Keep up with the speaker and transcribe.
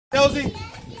Josie?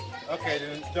 Okay,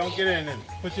 then don't get in then.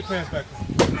 Put your pants back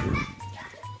on.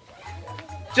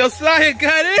 Josiah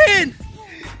got in!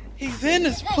 He's in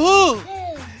this pool.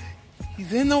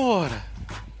 He's in the water.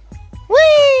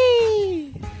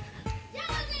 Whee!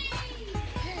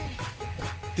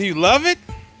 Do you love it?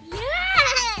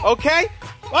 Yeah! Okay.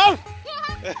 Oh!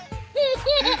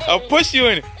 I'll push you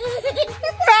in it.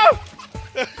 Oh!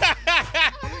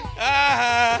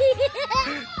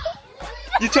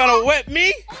 You trying to wet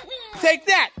me? Take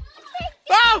that.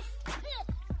 Oh!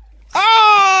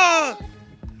 Oh!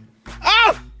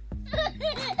 Oh!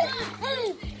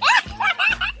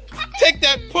 Take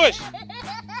that push.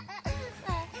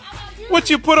 What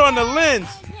you put on the lens?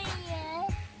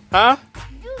 Huh?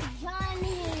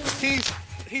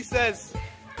 He says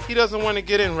he doesn't want to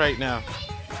get in right now.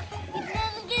 He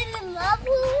doesn't get in the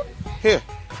pool? Here.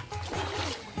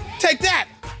 Take that.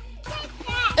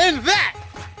 And that.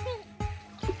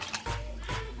 Take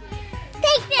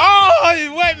that. Oh, he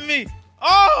wetting me.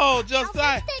 Oh,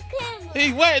 Josiah.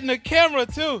 He wetting the camera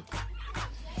too.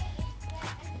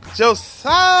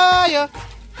 Josiah.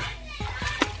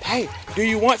 Hey, do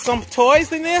you want some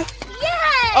toys in there?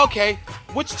 Yeah. Okay.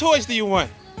 Which toys do you want?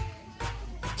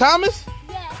 Thomas?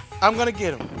 Yes. I'm gonna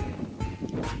get him.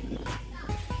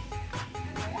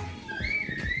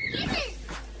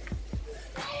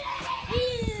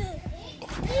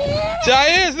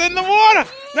 Jair's in the water.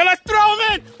 Now let's throw him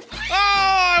in. Oh,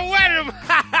 I wet him.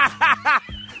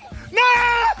 No,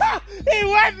 he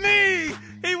wet me.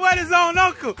 He wet his own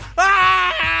uncle.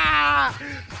 Ah!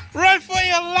 Run for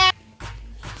your life.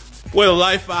 What a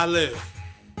life I live.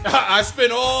 I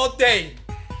spend all day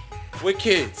with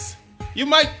kids. You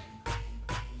might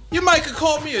could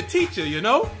call me a teacher, you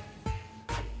know?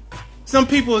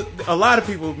 A lot of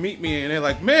people meet me and they're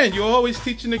like, man, you're always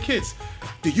teaching the kids.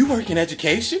 Do you work in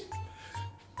education?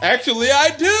 Actually, I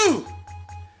do.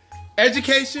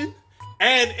 Education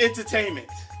and entertainment.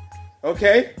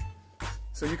 Okay?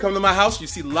 So you come to my house, you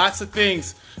see lots of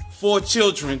things for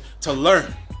children to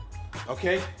learn.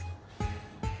 Okay?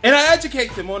 And I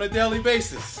educate them on a daily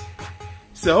basis.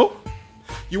 So,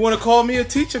 you want to call me a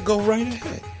teacher, go right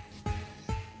ahead.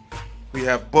 We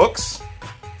have books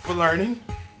for learning.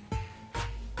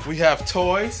 We have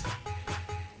toys.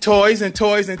 Toys and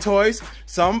toys and toys.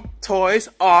 Some toys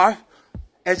are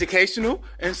educational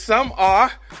and some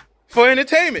are for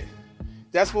entertainment.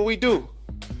 That's what we do.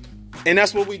 And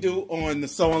that's what we do on the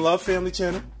So in Love Family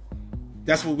channel.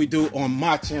 That's what we do on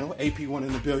my channel, AP1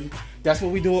 in a Billion. That's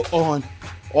what we do on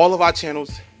all of our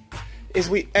channels, is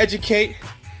we educate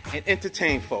and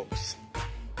entertain folks.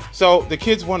 So the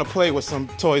kids want to play with some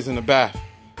toys in the bath.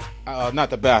 Not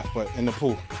the bath, but in the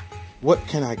pool. What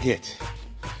can I get?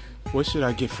 What should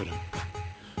I get for them?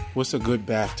 What's a good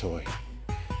bath toy?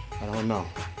 I don't know.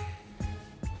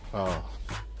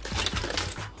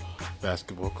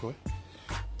 Basketball court.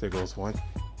 There goes one.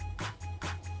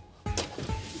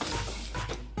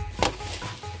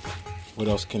 What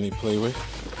else can he play with?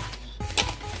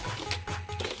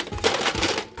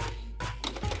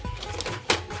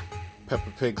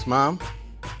 Peppa Pig's mom.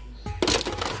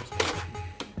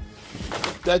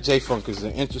 That J-Funk is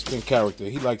an interesting character.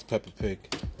 He likes Peppa Pig.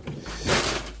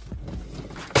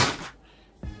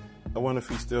 I wonder if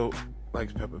he still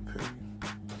likes Peppa Pig.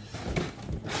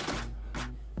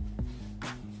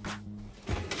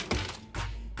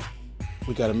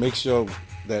 We gotta make sure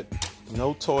that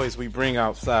no toys we bring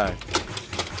outside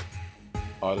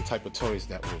are the type of toys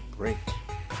that will break.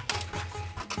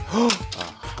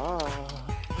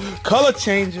 Color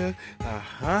changer.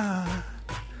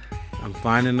 I'm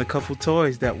finding a couple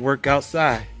toys that work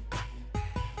outside.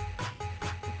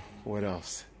 What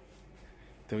else?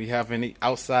 Do we have any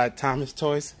outside Thomas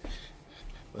toys?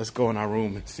 Let's go in our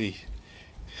room and see.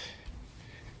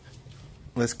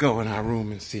 Let's go in our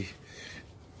room and see.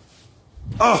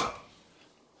 Oh!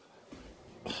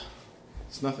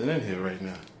 There's nothing in here right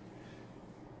now.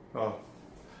 Oh,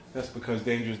 that's because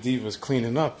Dangerous Diva's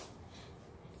cleaning up.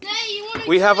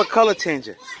 We have a color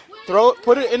changer.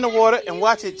 Put it in the water and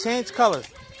watch it change colors.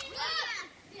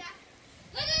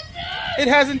 It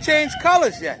hasn't changed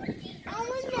colors yet.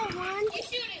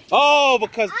 Oh,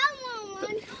 because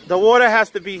the water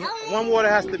has to be, one water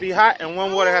has to be hot and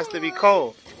one water has to be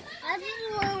cold. I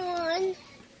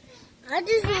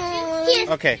just want one.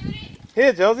 Okay.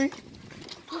 Here, Josie.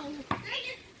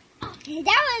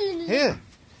 That one. Here.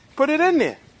 Put it in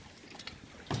there.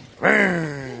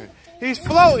 He's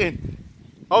floating.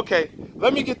 Okay,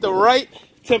 let me get the right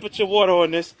temperature water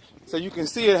on this so you can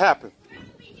see it happen.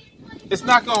 It's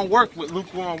not going to work with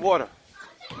lukewarm water.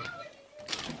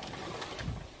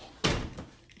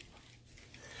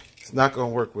 It's not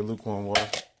going to work with lukewarm water.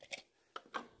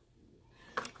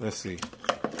 Let's see.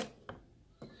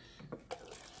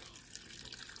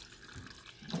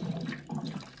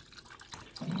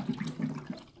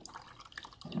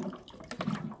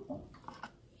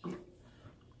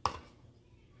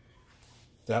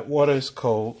 That water is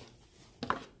cold.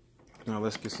 Now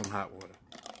let's get some hot water.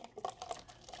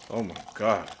 Oh my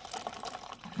God.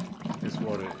 This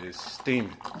water is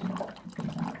steaming.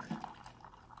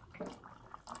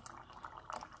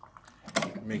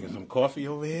 Making some coffee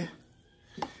over here.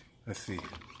 Let's see.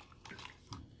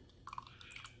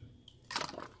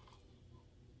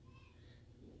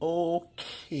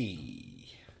 Okay.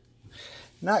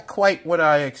 Not quite what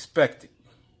I expected.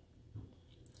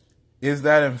 Is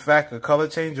that in fact a color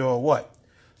change or what?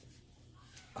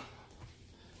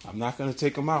 I'm not going to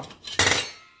take them out.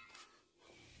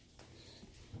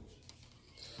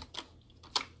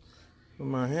 With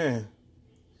my hand.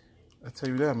 I'll tell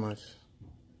you that much.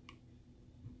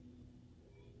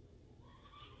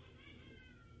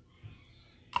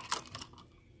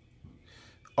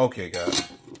 Okay, guys.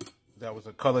 That was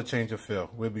a color change of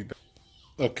fill. We'll be back.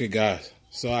 Okay, guys.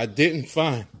 So I didn't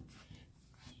find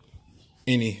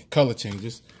any color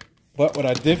changes. But what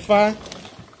I did find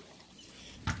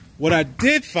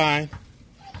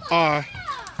are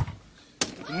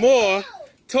more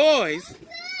toys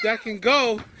that can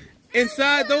go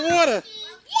inside the water.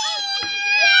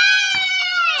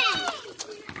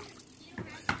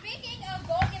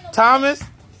 Thomas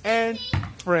and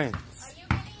friends.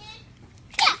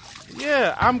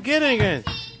 Yeah, I'm getting it.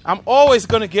 I'm always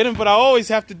going to get him, but I always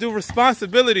have to do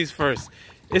responsibilities first.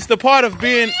 It's the part of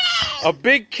being a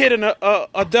big kid and an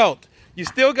adult. You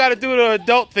still got to do the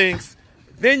adult things,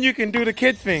 then you can do the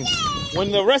kid things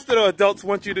when the rest of the adults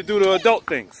want you to do the adult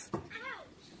things.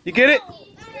 You get it?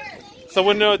 So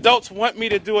when the adults want me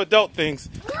to do adult things,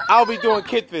 I'll be doing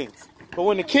kid things. But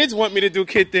when the kids want me to do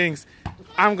kid things,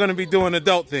 I'm going to be doing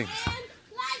adult things.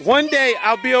 One day,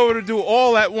 I'll be able to do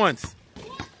all at once.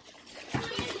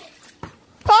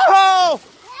 Oh!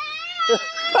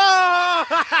 Oh!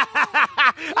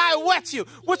 I wet you.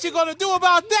 What you gonna do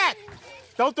about that?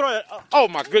 Don't throw it. Oh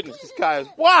my goodness, this guy is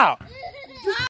wow.